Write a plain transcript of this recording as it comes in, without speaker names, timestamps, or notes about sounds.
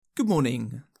Good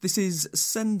morning. This is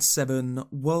Send 7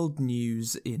 World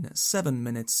News in 7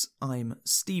 minutes. I'm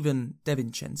Stephen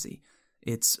DeVincenzi.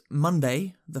 It's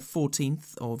Monday, the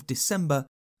 14th of December,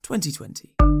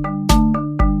 2020.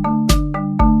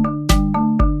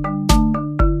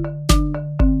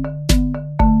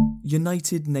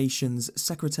 United Nations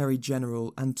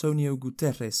Secretary-General Antonio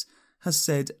Guterres has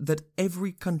said that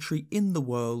every country in the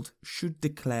world should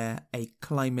declare a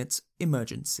climate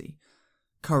emergency.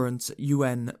 Current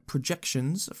UN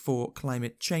projections for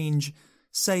climate change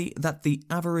say that the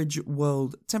average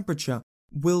world temperature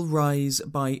will rise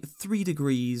by 3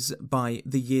 degrees by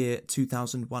the year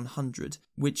 2100,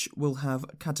 which will have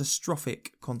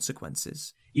catastrophic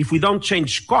consequences. If we don't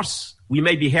change course, we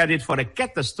may be headed for a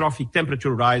catastrophic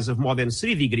temperature rise of more than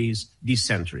 3 degrees this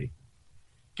century.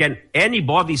 Can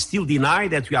anybody still deny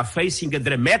that we are facing a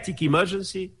dramatic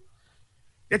emergency?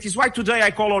 That is why today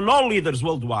I call on all leaders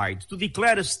worldwide to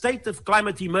declare a state of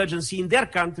climate emergency in their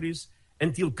countries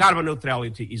until carbon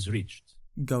neutrality is reached.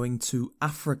 Going to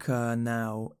Africa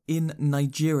now. In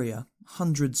Nigeria,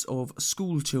 hundreds of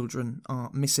school children are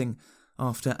missing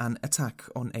after an attack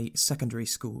on a secondary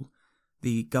school.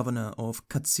 The governor of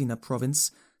Katsina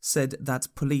province said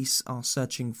that police are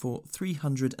searching for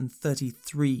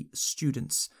 333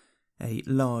 students. A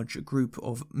large group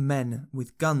of men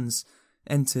with guns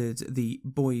entered the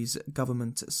Boys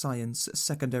Government Science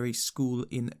Secondary School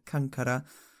in Kankara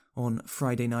on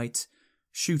Friday night,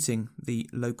 shooting the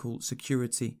local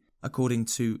security. According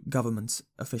to government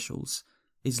officials,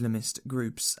 Islamist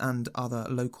groups and other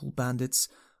local bandits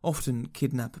often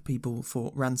kidnap people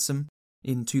for ransom.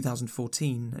 In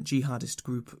 2014, jihadist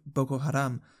group Boko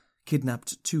Haram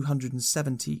kidnapped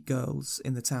 270 girls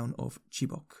in the town of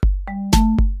Chibok.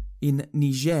 In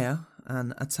Niger,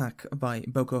 an attack by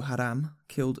Boko Haram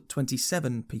killed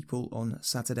 27 people on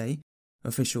Saturday.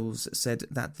 Officials said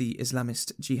that the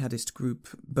Islamist jihadist group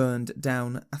burned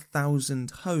down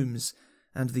 1,000 homes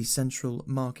and the central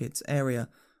market area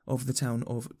of the town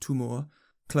of Tumour,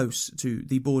 close to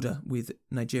the border with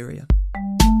Nigeria.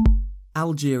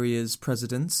 Algeria's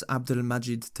president,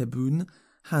 Abdelmadjid Tebboune,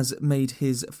 has made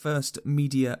his first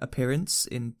media appearance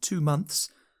in 2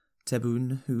 months.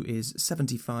 Tebboune, who is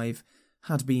 75,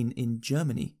 had been in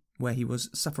Germany, where he was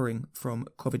suffering from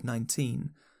COVID-19.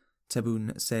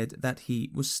 Tebboune said that he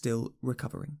was still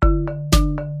recovering.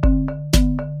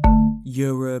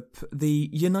 Europe. The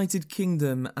United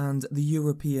Kingdom and the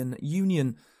European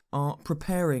Union are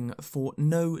preparing for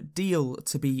no deal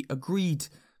to be agreed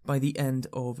by the end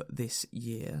of this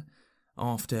year.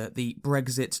 After the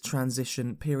Brexit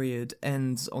transition period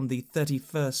ends on the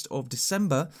 31st of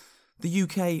December, the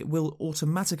UK will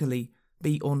automatically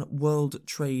be on World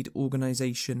Trade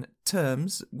Organization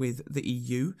terms with the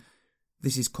EU.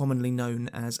 This is commonly known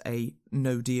as a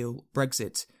no-deal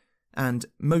Brexit, and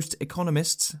most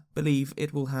economists believe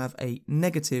it will have a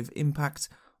negative impact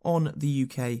on the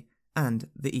UK and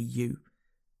the EU.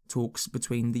 Talks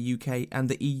between the UK and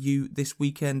the EU this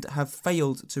weekend have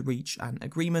failed to reach an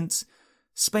agreement.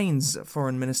 Spain's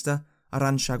Foreign Minister,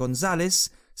 Arantxa González,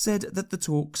 said that the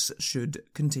talks should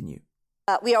continue.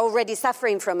 We are already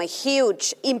suffering from a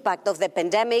huge impact of the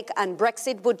pandemic, and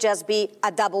Brexit would just be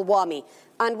a double whammy.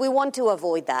 And we want to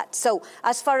avoid that. So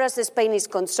as far as Spain is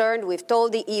concerned, we've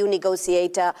told the EU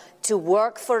negotiator to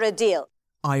work for a deal.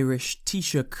 Irish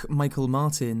Taoiseach Michael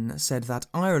Martin said that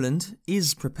Ireland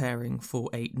is preparing for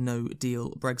a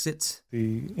no-deal Brexit.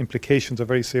 The implications are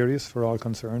very serious for all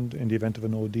concerned in the event of a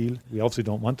no-deal. We obviously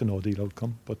don't want a no-deal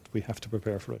outcome, but we have to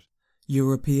prepare for it.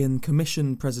 European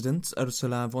Commission President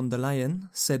Ursula von der Leyen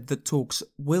said that talks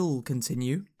will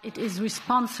continue. It is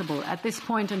responsible at this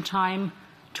point in time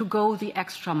to go the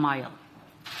extra mile.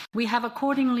 We have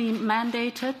accordingly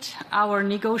mandated our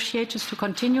negotiators to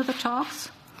continue the talks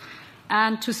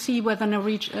and to see whether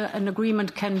an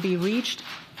agreement can be reached,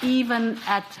 even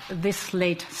at this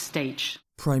late stage.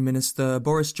 Prime Minister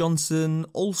Boris Johnson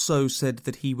also said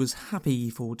that he was happy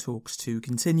for talks to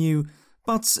continue,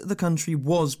 but the country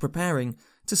was preparing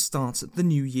to start the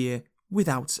new year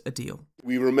without a deal.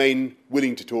 We remain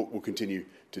willing to talk, we'll continue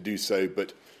to do so,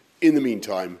 but in the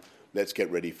meantime, let's get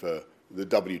ready for the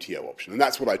WTO option. And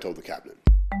that's what I told the Cabinet.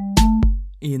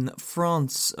 In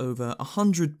France, over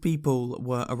 100 people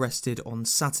were arrested on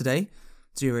Saturday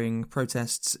during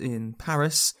protests in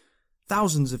Paris.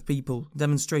 Thousands of people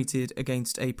demonstrated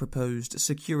against a proposed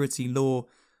security law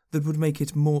that would make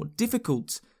it more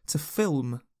difficult to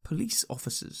film police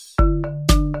officers.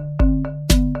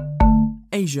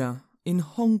 Asia. In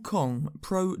Hong Kong,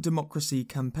 pro-democracy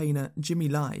campaigner Jimmy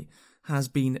Lai has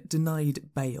been denied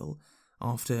bail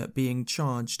after being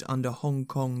charged under Hong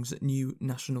Kong's new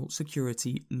national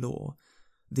security law.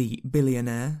 The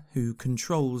billionaire, who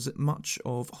controls much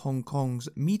of Hong Kong's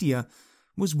media,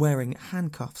 was wearing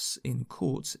handcuffs in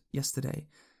court yesterday.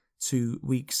 2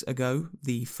 weeks ago,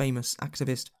 the famous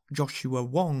activist Joshua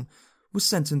Wong was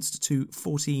sentenced to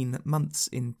 14 months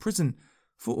in prison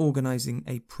for organising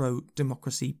a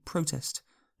pro-democracy protest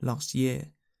last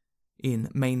year. In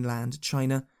mainland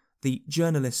China, the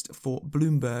journalist for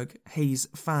Bloomberg, Hayes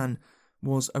Fan,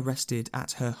 was arrested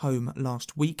at her home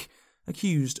last week,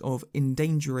 accused of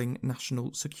endangering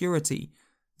national security.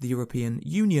 The European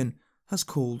Union has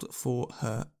called for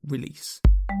her release.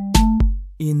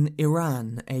 In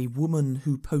Iran, a woman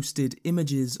who posted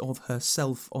images of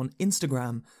herself on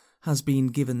Instagram has been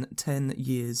given 10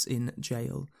 years in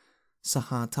jail.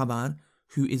 Sahar Tabar,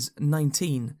 who is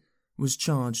 19, was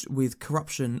charged with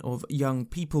corruption of young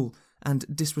people and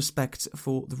disrespect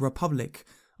for the Republic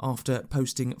after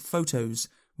posting photos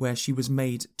where she was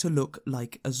made to look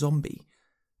like a zombie.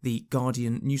 The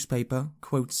Guardian newspaper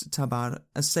quotes Tabar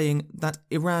as saying that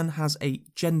Iran has a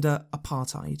gender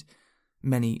apartheid.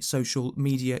 Many social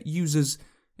media users,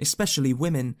 especially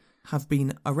women, have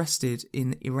been arrested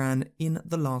in Iran in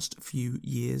the last few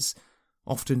years.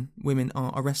 Often, women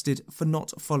are arrested for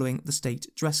not following the state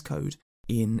dress code.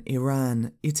 In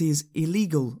Iran, it is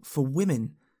illegal for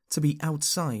women to be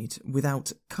outside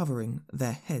without covering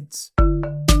their heads.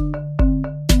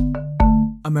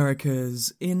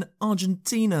 Americas. In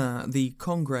Argentina, the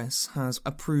Congress has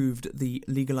approved the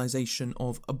legalization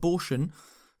of abortion.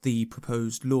 The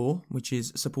proposed law, which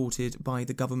is supported by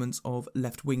the government of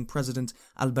left-wing President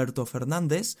Alberto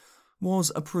Fernandez,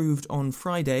 was approved on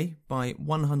Friday by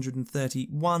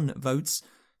 131 votes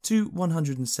to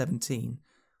 117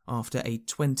 after a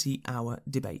 20-hour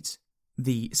debate.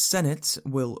 The Senate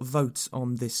will vote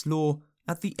on this law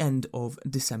at the end of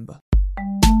December.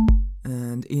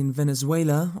 And in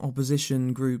Venezuela,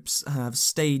 opposition groups have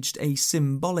staged a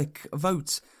symbolic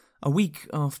vote a week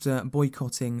after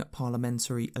boycotting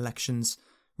parliamentary elections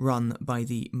run by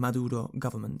the Maduro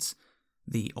government.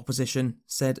 The opposition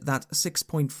said that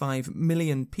 6.5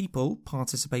 million people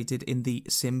participated in the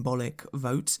symbolic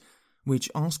vote,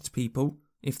 which asked people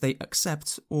if they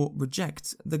accept or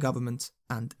reject the government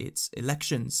and its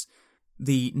elections.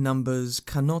 The numbers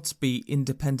cannot be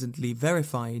independently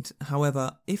verified.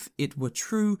 However, if it were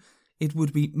true, it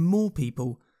would be more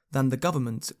people than the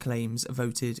government claims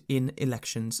voted in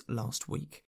elections last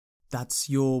week. That's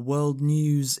your world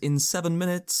news in 7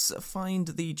 minutes. Find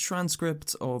the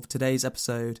transcript of today's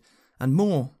episode and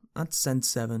more at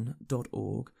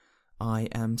send7.org. I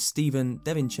am Stephen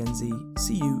De Vincenzi.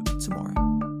 See you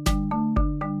tomorrow.